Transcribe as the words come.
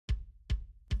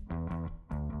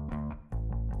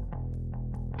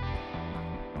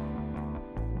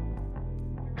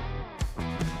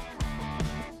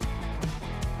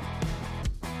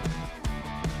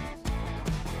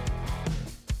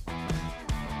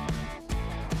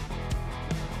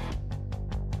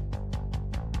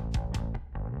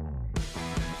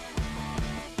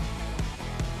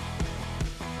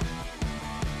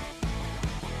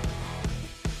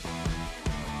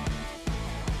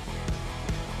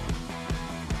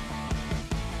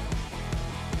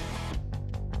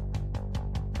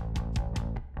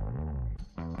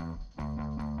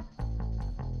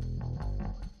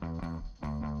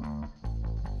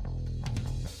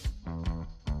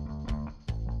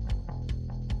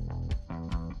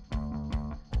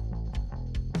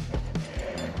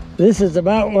This is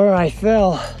about where I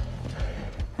fell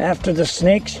after the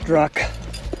snake struck.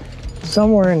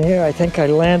 Somewhere in here, I think I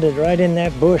landed right in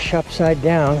that bush upside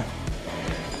down.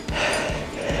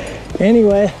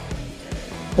 Anyway,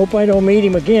 hope I don't meet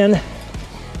him again.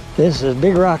 This is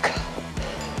Big Rock,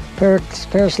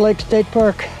 Paris Lake State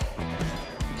Park,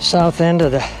 south end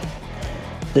of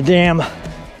the dam.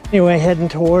 Anyway, heading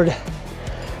toward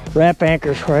wrap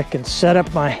anchors where I can set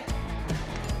up my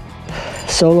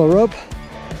solo rope.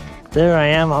 There I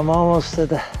am, I'm almost to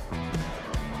the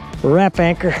wrap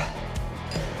anchor.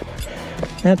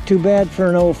 Not too bad for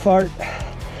an old fart.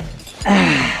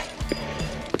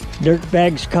 Dirt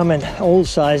bags come in old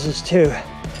sizes too.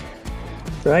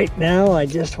 Right now I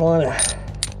just want to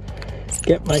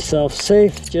get myself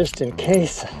safe just in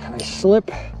case I slip.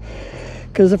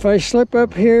 Because if I slip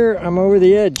up here, I'm over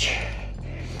the edge.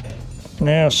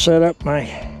 Now set up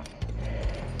my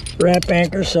wrap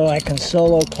anchor so I can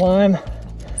solo climb.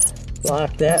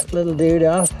 Lock that little dude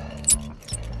off.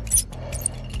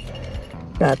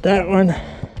 Got that one.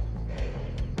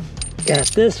 Got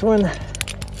this one.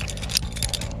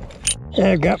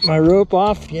 Yeah, I've got my rope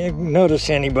off. You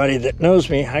notice anybody that knows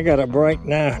me, I got a bright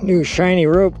new shiny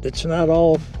rope that's not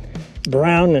all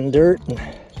brown and dirt and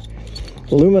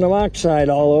aluminum oxide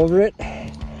all over it.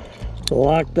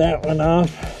 Lock that one off.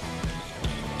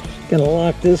 Gonna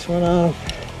lock this one off.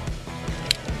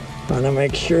 Wanna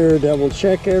make sure, double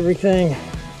check everything.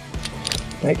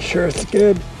 Make sure it's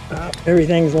good.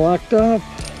 Everything's locked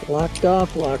off, locked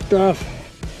off, locked off.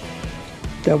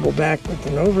 Double back with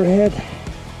an overhead.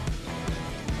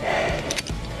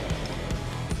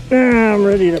 Now I'm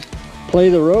ready to play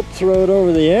the rope, throw it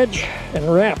over the edge,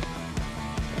 and wrap.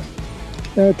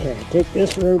 Okay, take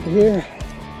this rope here,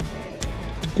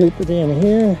 scoop it in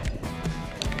here.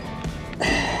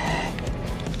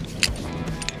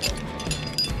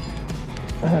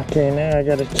 Okay, now I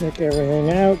gotta check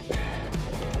everything out.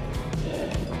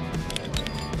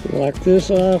 Lock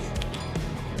this off.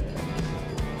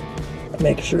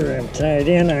 Make sure I'm tied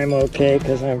in. I'm okay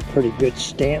because I'm pretty good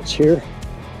stance here.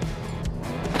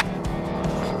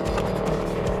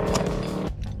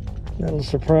 Little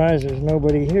surprise, there's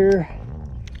nobody here.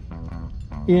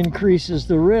 Increases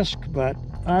the risk, but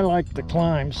I like to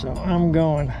climb, so I'm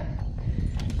going.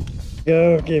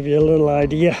 Go, give you a little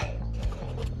idea.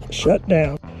 Shut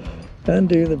down.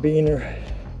 Undo the beaner.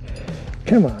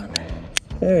 Come on.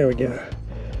 There we go.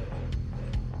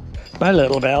 My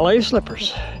little ballet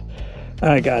slippers.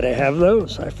 I gotta have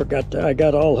those. I forgot I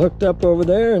got all hooked up over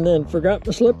there and then forgot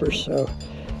my slippers. So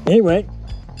anyway,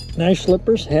 nice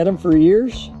slippers. Had them for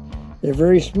years. They're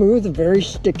very smooth and very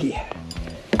sticky.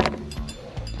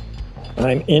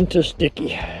 I'm into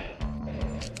sticky.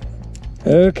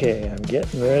 Okay, I'm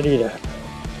getting ready to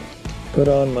put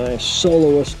on my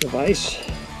soloist device,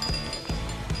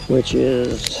 which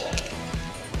is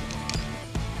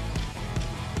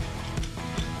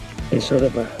a sort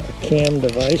of a cam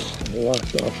device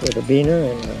locked off with a beaner,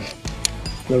 and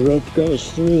the rope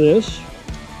goes through this.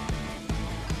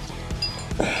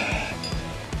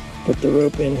 Put the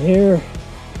rope in here,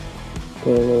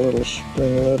 pull a little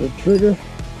spring-loaded trigger,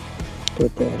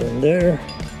 put that in there,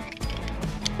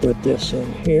 put this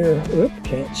in here. Whoop,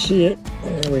 can't see it.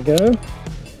 There we go.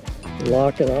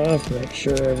 Lock it off, make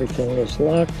sure everything is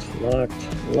locked,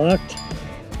 locked.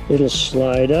 It'll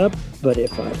slide up, but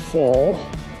if I fall,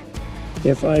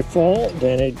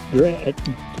 then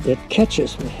it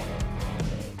catches me.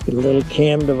 A little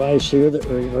cam device here that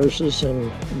reverses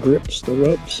and grips the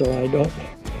rope so I don't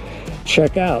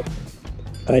check out.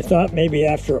 I thought maybe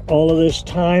after all of this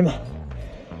time,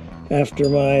 after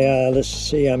my, let's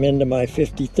see, I'm into my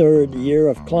 53rd year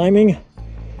of climbing.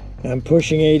 I'm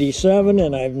pushing 87,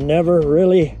 and I've never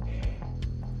really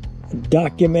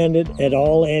documented at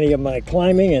all any of my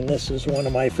climbing, and this is one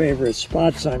of my favorite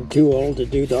spots. I'm too old to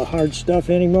do the hard stuff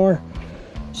anymore.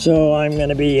 So I'm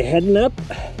gonna be heading up,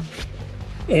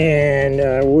 and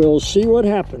we'll see what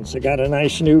happens. I got a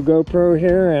nice new GoPro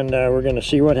here, and we're gonna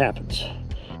see what happens.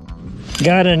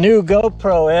 Got a new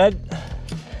GoPro, Ed.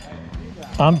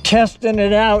 I'm testing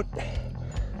it out,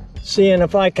 seeing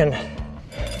if I can,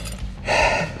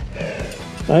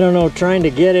 I don't know, trying to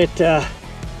get it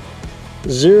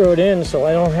zeroed in so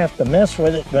I don't have to mess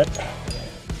with it, but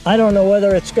I don't know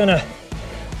whether it's gonna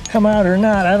come out or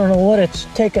not. I don't know what it's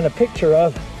taking a picture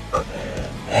of.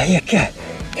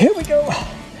 Here we go.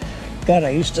 God, I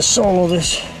used to solo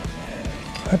this.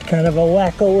 What kind of a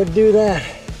wacko would do that?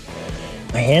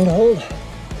 My handhold,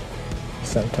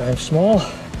 sometimes small,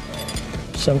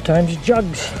 sometimes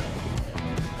jugs.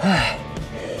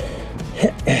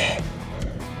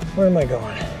 Where am I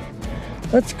going?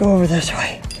 Let's go over this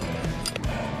way.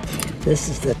 This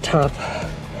is the top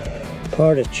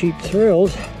part of Cheap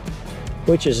Thrills,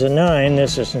 which is a 9.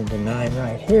 This isn't a 9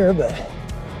 right here, but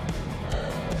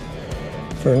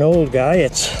for an old guy,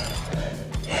 it's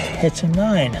a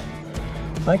 9.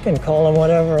 I can call him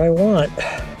whatever I want.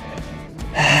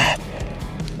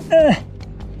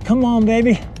 Come on,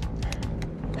 baby.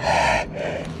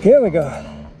 Here we go.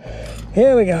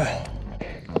 Here we go.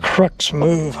 Crux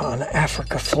move on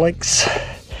Africa Flakes.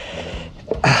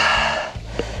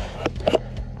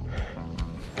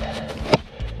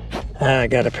 I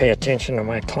gotta pay attention to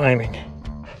my climbing.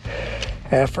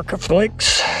 Africa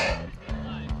Flakes.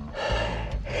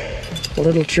 A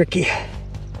little tricky.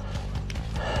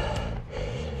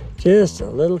 Just a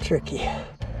little tricky. Hey,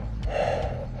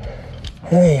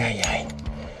 hey, hey.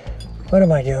 What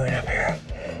am I doing up here?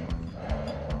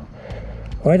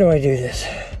 Why do I do this?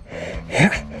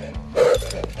 Yeah.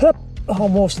 Up.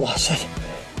 Almost lost it.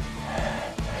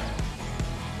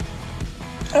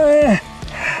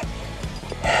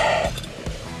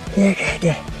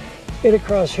 Yeah, get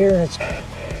across here and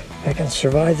I can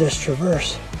survive this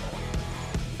traverse.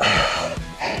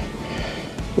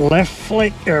 Left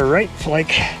flake or right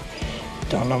flake.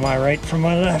 Don't know my right from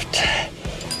my left.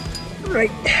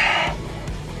 Right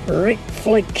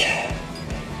flake.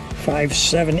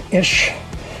 5-7-ish.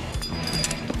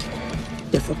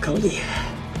 Difficulty.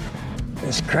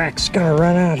 This crack's gonna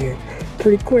run out here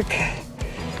pretty quick.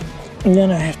 And then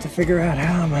I have to figure out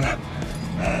how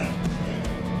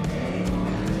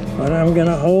what I'm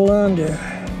gonna hold on to.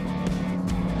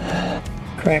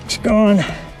 Crack's gone.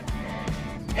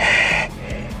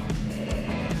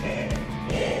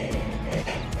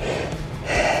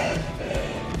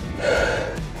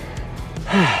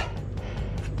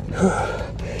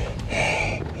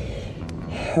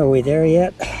 Are we there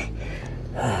yet?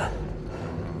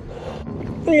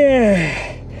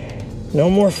 Yeah.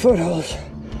 No more footholds.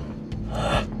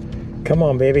 Come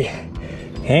on, baby.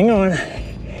 Hang on.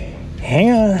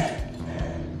 Hang on.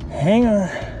 Hang on.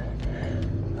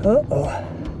 Uh-oh.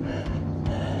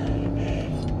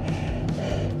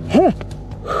 Huh.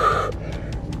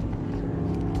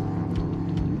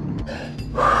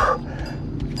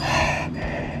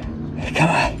 Come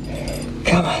on.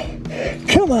 Come on.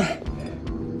 Come on.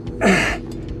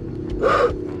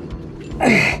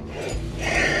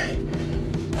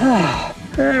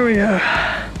 There we go.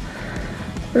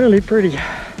 Really pretty.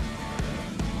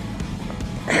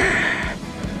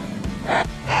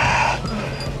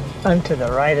 I'm to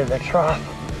the right of the trough.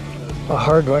 A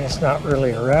hard one. It's not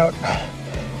really a route.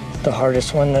 It's the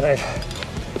hardest one that I've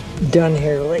done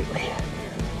here lately.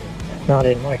 Not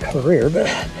in my career, but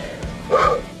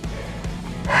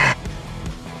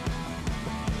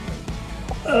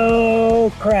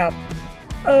oh crap.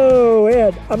 Oh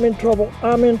Ed, I'm in trouble.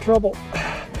 I'm in trouble.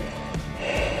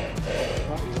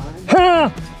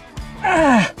 Ah!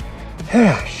 Ah!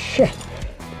 Ah, shit.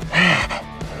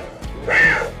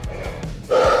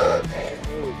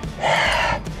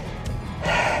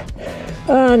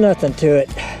 Ah, nothing to it.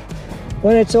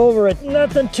 When it's over, it's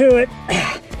nothing to it.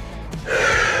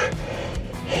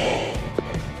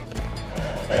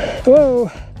 Whoa.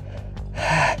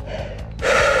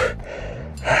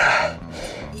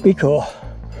 Be cool.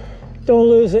 Don't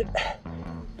lose it.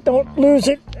 Don't lose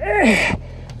it.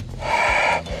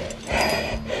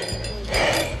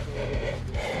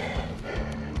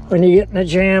 When you get in a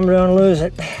jam, don't lose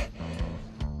it.